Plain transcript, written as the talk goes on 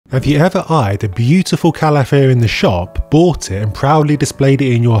Have you ever eyed a beautiful Calafia in the shop, bought it and proudly displayed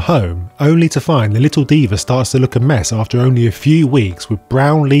it in your home, only to find the little diva starts to look a mess after only a few weeks with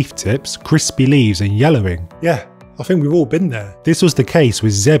brown leaf tips, crispy leaves and yellowing? Yeah, I think we've all been there. This was the case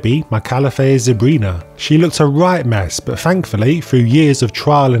with Zebby, my Calafia zebrina. She looked a right mess, but thankfully, through years of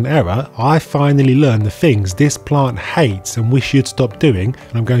trial and error, I finally learned the things this plant hates and wish you'd stop doing,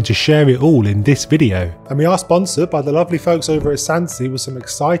 and I'm going to share it all in this video. And we are sponsored by the lovely folks over at Sansi with some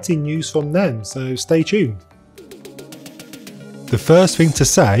exciting news from them, so stay tuned. The first thing to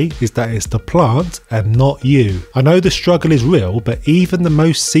say is that it's the plant and not you. I know the struggle is real, but even the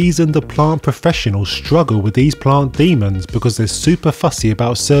most seasoned of plant professionals struggle with these plant demons because they're super fussy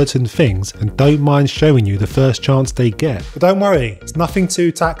about certain things and don't mind showing you the first chance they get. But don't worry, it's nothing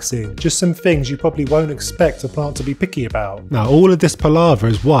too taxing, just some things you probably won't expect a plant to be picky about. Now all of this palaver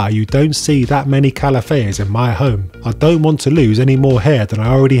is why you don't see that many Calafias in my home. I don't want to lose any more hair than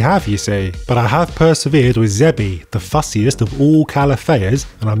I already have, you see. But I have persevered with Zebby, the fussiest of all Calafias,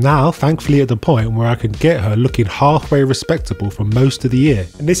 and I'm now thankfully at the point where I can get her looking halfway respectable for most of the year.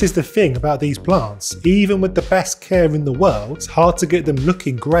 And this is the thing about these plants, even with the best care in the world, it's hard to get them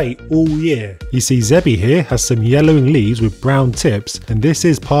looking great all year. You see, Zebby here has some yellowing leaves with brown tips, and this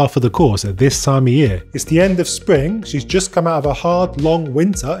is par for the course at this time of year. It's the end of spring, she's just come out of a hard long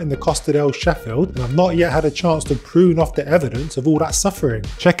winter in the Costa del Sheffield, and I've not yet had a chance to prune off the evidence of all that suffering.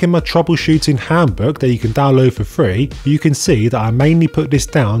 Checking my troubleshooting handbook that you can download for free, you can see that I mainly put this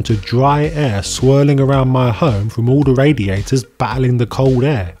down to dry air swirling around my home from all the radiators battling the cold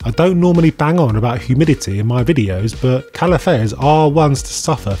air. I don't normally bang on about humidity in my videos, but Calafias are ones to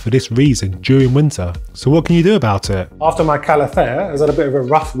suffer for this reason during winter. So what can you do about it? After my Calafia has had a bit of a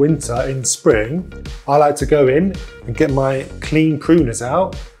rough winter in spring, I like to go in and get my clean pruners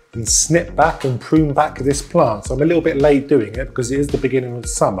out and snip back and prune back this plant. So I'm a little bit late doing it because it is the beginning of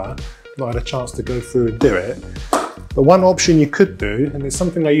summer. Not had a chance to go through and do it. But one option you could do, and it's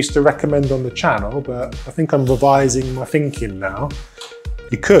something I used to recommend on the channel, but I think I'm revising my thinking now.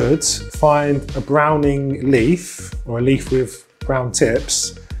 You could find a browning leaf or a leaf with brown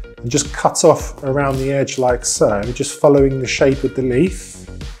tips and just cut off around the edge like so, just following the shape of the leaf,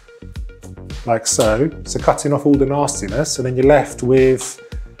 like so. So cutting off all the nastiness, and then you're left with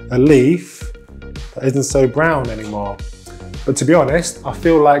a leaf that isn't so brown anymore. But to be honest, I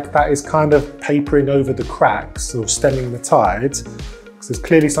feel like that is kind of papering over the cracks or stemming the tide, because there's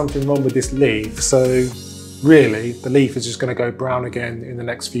clearly something wrong with this leaf. So really, the leaf is just going to go brown again in the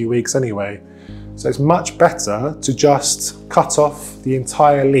next few weeks anyway. So it's much better to just cut off the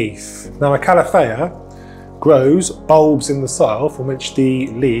entire leaf. Now a Calafia grows bulbs in the soil from which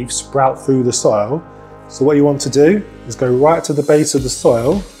the leaves sprout through the soil. So what you want to do is go right to the base of the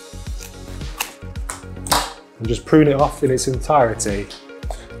soil and just prune it off in its entirety.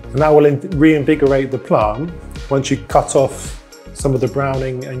 And that will reinvigorate the plant once you cut off some of the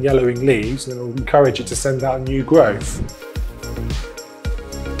browning and yellowing leaves, and it will encourage it to send out new growth.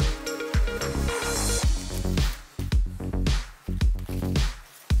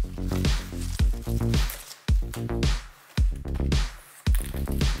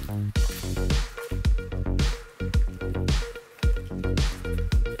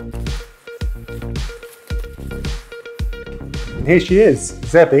 And here she is.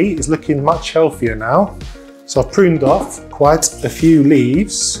 Zebby is looking much healthier now. So I've pruned off quite a few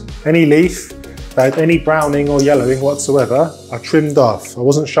leaves. Any leaf that had any browning or yellowing whatsoever, I trimmed off. I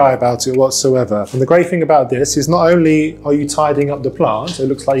wasn't shy about it whatsoever. And the great thing about this is not only are you tidying up the plant, it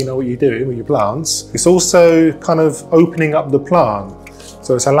looks like you know what you're doing with your plants, it's also kind of opening up the plant.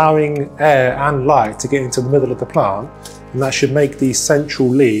 So it's allowing air and light to get into the middle of the plant, and that should make these central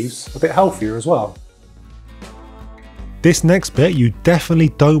leaves a bit healthier as well. This next bit you definitely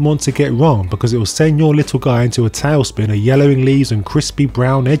don't want to get wrong, because it will send your little guy into a tailspin of yellowing leaves and crispy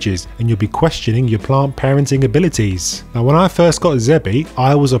brown edges, and you'll be questioning your plant parenting abilities. Now when I first got Zebby,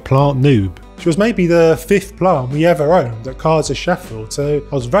 I was a plant noob. She was maybe the 5th plant we ever owned at Casa Sheffield, so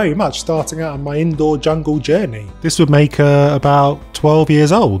I was very much starting out on my indoor jungle journey. This would make her about 12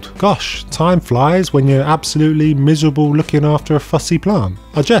 years old. Gosh, time flies when you're absolutely miserable looking after a fussy plant.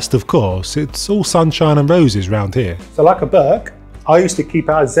 I jest, of course, it's all sunshine and roses round here. So like a Burke, I used to keep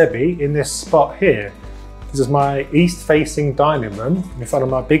our Zebby in this spot here. This is my east-facing dining room in front of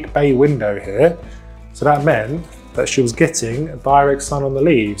my big bay window here. So that meant that she was getting direct sun on the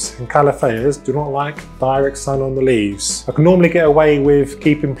leaves, and Calafias do not like direct sun on the leaves. I can normally get away with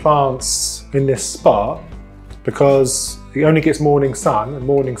keeping plants in this spot because it only gets morning sun, and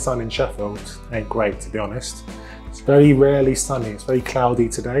morning sun in Sheffield ain't great, to be honest. It's very rarely sunny. It's very cloudy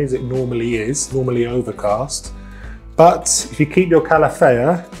today, as it normally is, normally overcast. But if you keep your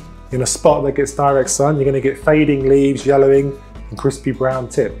Calafia In a spot that gets direct sun, you're going to get fading leaves, yellowing, and crispy brown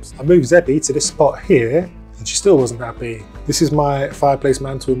tips. I moved Zebby to this spot here, and she still wasn't happy. This is my fireplace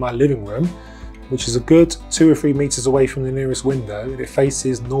mantle in my living room, which is a good 2 or 3 meters away from the nearest window, and it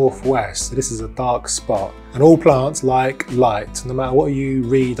faces northwest, so this is a dark spot. And all plants like light. No matter what you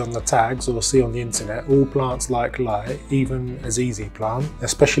read on the tags or see on the internet, all plants like light, even a ZZ plant,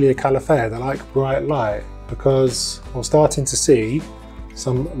 especially a Califea, they like bright light, because I'm starting to see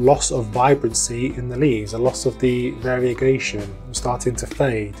some loss of vibrancy in the leaves, a loss of the variegation, starting to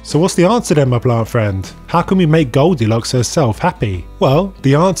fade. So what's the answer then, my plant friend? How can we make Goldilocks herself happy? Well,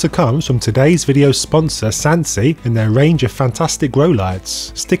 the answer comes from today's video sponsor, Sansi, and their range of fantastic grow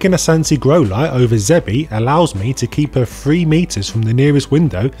lights. Sticking a Sansi grow light over Zebby allows me to keep her 3 meters from the nearest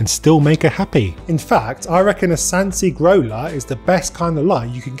window and still make her happy. In fact, I reckon a Sansi grow light is the best kind of light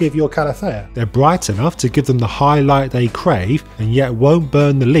you can give your Califea. They're bright enough to give them the highlight they crave and yet won't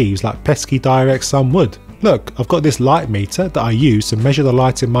burn the leaves like pesky direct sun would. Look, I've got this light meter that I use to measure the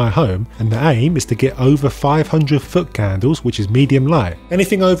light in my home, and the aim is to get over 500 foot candles, which is medium light.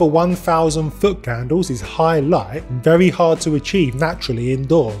 Anything over 1000 foot candles is high light and very hard to achieve naturally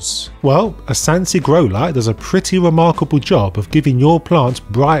indoors. Well, a Sansi grow light does a pretty remarkable job of giving your plants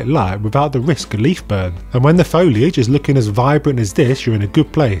bright light without the risk of leaf burn. And when the foliage is looking as vibrant as this, you're in a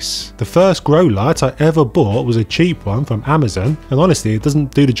good place. The first grow light I ever bought was a cheap one from Amazon, and honestly it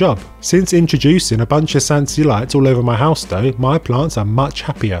doesn't do the job. Since introducing a bunch of Sansi lights all over my house though, my plants are much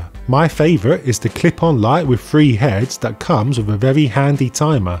happier. My favourite is the clip-on light with 3 heads that comes with a very handy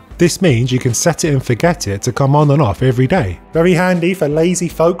timer. This means you can set it and forget it to come on and off every day. Very handy for lazy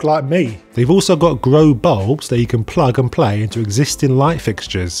folk like me. They've also got grow bulbs that you can plug and play into existing light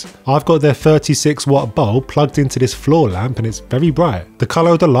fixtures. I've got their 36 watt bulb plugged into this floor lamp and it's very bright. The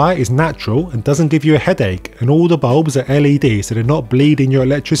colour of the light is natural and doesn't give you a headache, and all the bulbs are LED so they're not bleeding your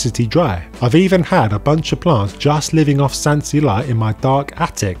electricity dry. I've even had a bunch of plants just living off Sansi light in my dark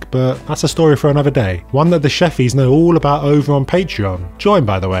attic, but that's a story for another day. One that the Sheffies know all about over on Patreon. Join,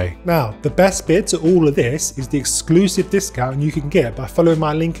 by the way. Now, the best bit to all of this is the exclusive discount you can get by following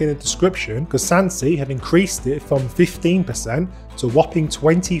my link in the description, because Sansi have increased it from 15% to a whopping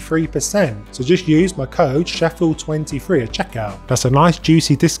 23%. So just use my code Sheffield23 at checkout. That's a nice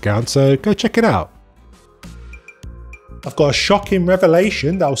juicy discount, so go check it out. I've got a shocking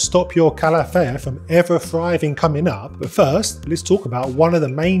revelation that will stop your Califea from ever thriving coming up, but first let's talk about one of the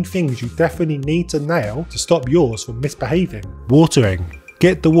main things you definitely need to nail to stop yours from misbehaving. Watering.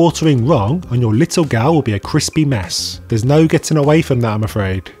 Get the watering wrong and your little gal will be a crispy mess. There's no getting away from that, I'm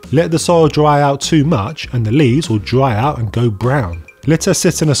afraid. Let the soil dry out too much and the leaves will dry out and go brown. Let her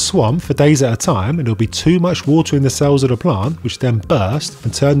sit in a swamp for days at a time and it'll be too much water in the cells of the plant, which then burst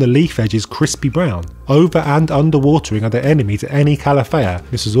and turn the leaf edges crispy brown. Over and under watering are the enemy to any Califea.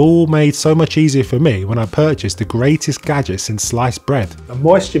 This was all made so much easier for me when I purchased the greatest gadget since sliced bread. A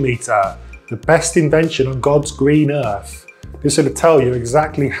moisture meter, the best invention on God's green earth. This will tell you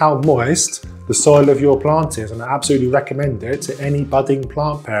exactly how moist the soil of your plant is, and I absolutely recommend it to any budding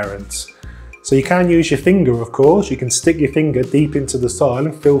plant parents. So you can use your finger, of course. You can stick your finger deep into the soil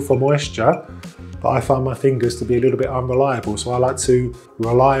and feel for moisture, but I find my fingers to be a little bit unreliable, so I like to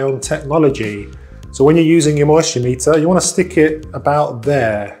rely on technology. So when you're using your moisture meter, you want to stick it about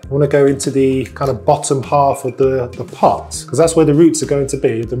there. You want to go into the kind of bottom half of the pot, because that's where the roots are going to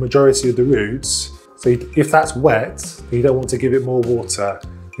be, the majority of the roots. So if that's wet, you don't want to give it more water.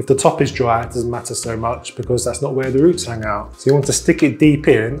 If the top is dry, it doesn't matter so much because that's not where the roots hang out. So you want to stick it deep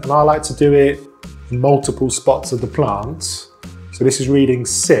in, and I like to do it in multiple spots of the plant. So this is reading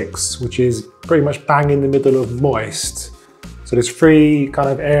 6, which is pretty much bang in the middle of moist. So there's 3 kind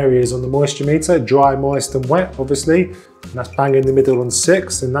of areas on the moisture meter, dry, moist and wet, obviously. And that's bang in the middle on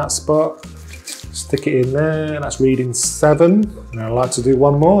 6 in that spot. Stick it in there, and that's reading 7. And I like to do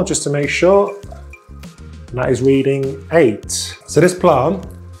one more just to make sure. And that is reading 8. So this plant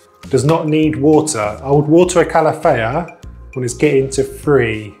does not need water. I would water a Califea when it's getting to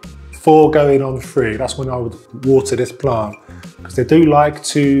 3, 4 going on 3. That's when I would water this plant, because they do like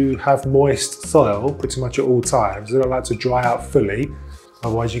to have moist soil pretty much at all times. They don't like to dry out fully,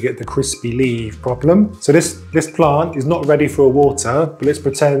 otherwise you get the crispy leaf problem. So this plant is not ready for a water, but let's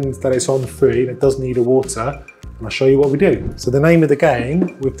pretend that it's on 3 and it does need a water. And I'll show you what we do. So the name of the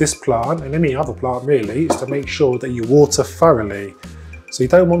game with this plant, and any other plant really, is to make sure that you water thoroughly. So you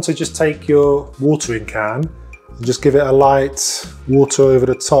don't want to just take your watering can and just give it a light water over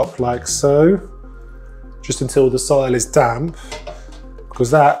the top like so, just until the soil is damp,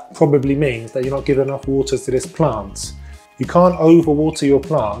 because that probably means that you're not giving enough water to this plant. You can't overwater your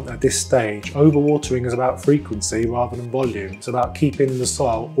plant at this stage. Overwatering is about frequency rather than volume. It's about keeping the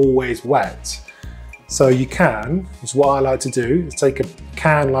soil always wet. So you can, it's what I like to do, is take a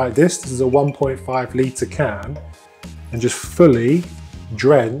can like this is a 1.5 litre can, and just fully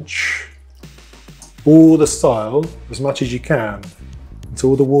drench all the soil as much as you can until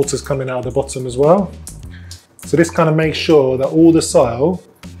all the water's coming out of the bottom as well. So this kind of makes sure that all the soil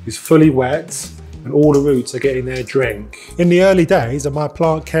is fully wet and all the roots are getting their drink. In the early days of my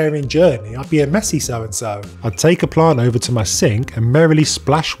plant caring journey, I'd be a messy so-and-so. I'd take a plant over to my sink and merrily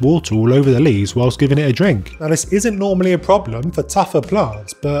splash water all over the leaves whilst giving it a drink. Now this isn't normally a problem for tougher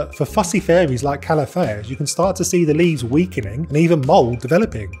plants, but for fussy fairies like Calophaeas, you can start to see the leaves weakening and even mould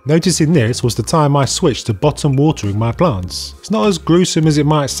developing. Noticing this was the time I switched to bottom watering my plants. It's not as gruesome as it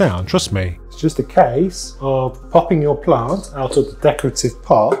might sound, trust me. It's just a case of popping your plant out of the decorative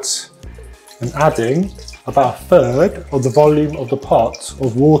pot and adding about 1/3 of the volume of the pot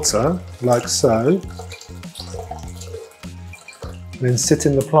of water, like so, and then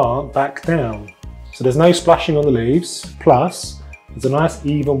sitting the plant back down. So there's no splashing on the leaves, plus there's a nice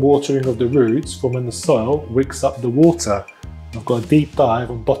even watering of the roots from when the soil wicks up the water. I've got a deep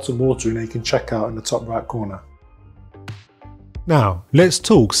dive on bottom watering that you can check out in the top right corner. Now, let's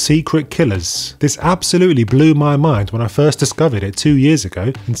talk secret killers. This absolutely blew my mind when I first discovered it 2 years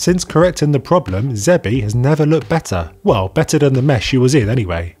ago, and since correcting the problem, Zebby has never looked better. Well, better than the mess she was in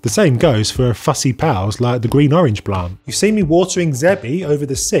anyway. The same goes for her fussy pals like the green-orange plant. You've seen me watering Zebby over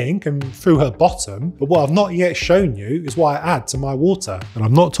the sink and through her bottom, but what I've not yet shown you is what I add to my water. And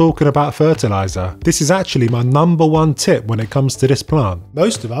I'm not talking about fertiliser. This is actually my #1 tip when it comes to this plant.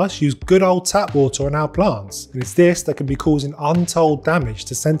 Most of us use good old tap water on our plants, and it's this that can be causing untold damage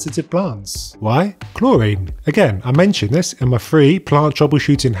to sensitive plants. Why? Chlorine. Again, I mentioned this in my free plant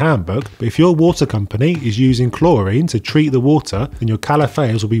troubleshooting handbook, but if your water company is using chlorine to treat the water, then your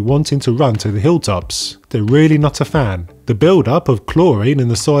Calophaeas will be wanting to run to the hilltops. They're really not a fan. The build-up of chlorine in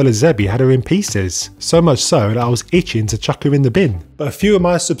the soil of Zebby had her in pieces, so much so that I was itching to chuck her in the bin. But a few of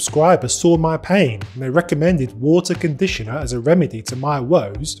my subscribers saw my pain and they recommended water conditioner as a remedy to my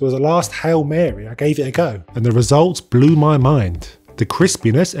woes, so as a last Hail Mary I gave it a go. And the results blew my mind. The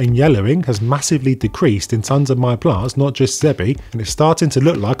crispiness and yellowing has massively decreased in tons of my plants, not just Zebby, and it's starting to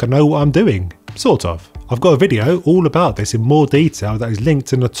look like I know what I'm doing. Sort of. I've got a video all about this in more detail that is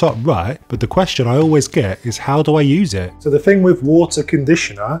linked in the top right, but the question I always get is how do I use it? So the thing with water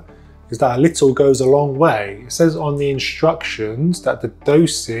conditioner is that a little goes a long way. It says on the instructions that the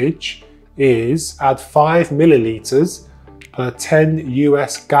dosage is add 5 milliliters per 10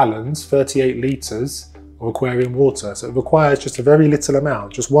 US gallons, 38 litres of aquarium water. So it requires just a very little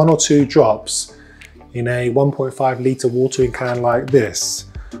amount, just 1 or 2 drops in a 1.5 litre watering can like this.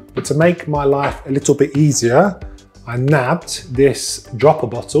 But to make my life a little bit easier, I nabbed this dropper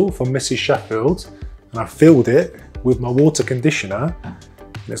bottle from Mrs. Sheffield and I filled it with my water conditioner.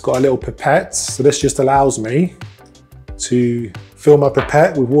 And it's got a little pipette, so this just allows me to fill my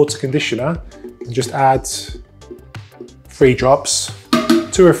pipette with water conditioner and just add 3 drops,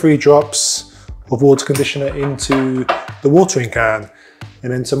 2 or 3 drops of water conditioner into the watering can.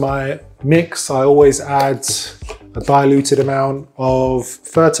 And then to my mix, I always add a diluted amount of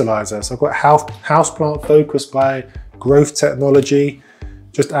fertilizer. So I've got Houseplant Focus by Growth Technology.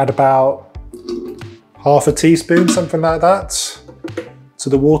 Just add about half a teaspoon, something like that, to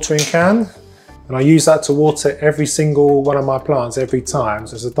the watering can. And I use that to water every single one of my plants every time.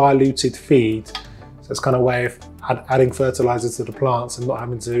 So it's a diluted feed. So it's kind of a way of adding fertilizer to the plants and not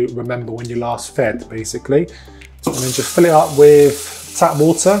having to remember when you last fed, basically. And then just fill it up with tap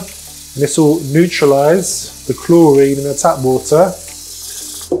water. And this will neutralise the chlorine in the tap water.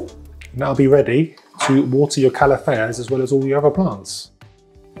 And that'll be ready to water your Calophaeas as well as all your other plants.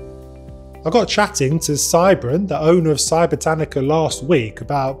 I got chatting to Cybran, the owner of Cybertanica, last week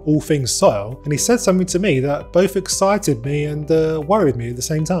about all things soil, and he said something to me that both excited me and worried me at the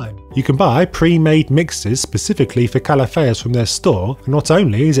same time. You can buy pre-made mixes specifically for Calophaeas from their store, and not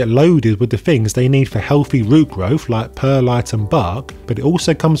only is it loaded with the things they need for healthy root growth like perlite and bark, but it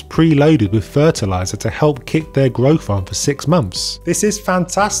also comes pre-loaded with fertiliser to help kick their growth on for 6 months. This is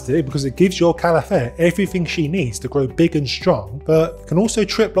fantastic because it gives your Calophaea everything she needs to grow big and strong, but it can also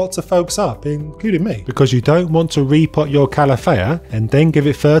trip lots of folks up, including me. Because you don't want to repot your Calophaea and then give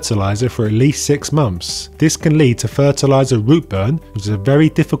it fertiliser for at least 6 months. This can lead to fertiliser root burn, which is a very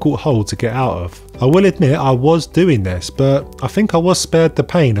difficult hole to get out of. I will admit I was doing this, but I think I was spared the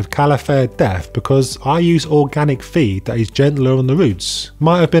pain of Calophaea death because I use organic feed that is gentler on the roots.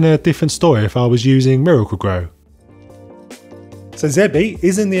 Might have been a different story if I was using Miracle-Gro. So Zebby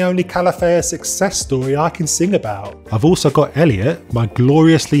isn't the only Calafea success story I can sing about. I've also got Elliot, my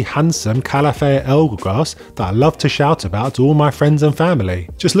gloriously handsome Calafea Eldergrass that I love to shout about to all my friends and family.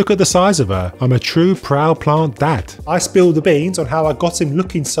 Just look at the size of her. I'm a true proud plant dad. I spilled the beans on how I got him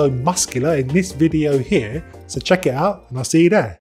looking so muscular in this video here, so check it out and I'll see you there.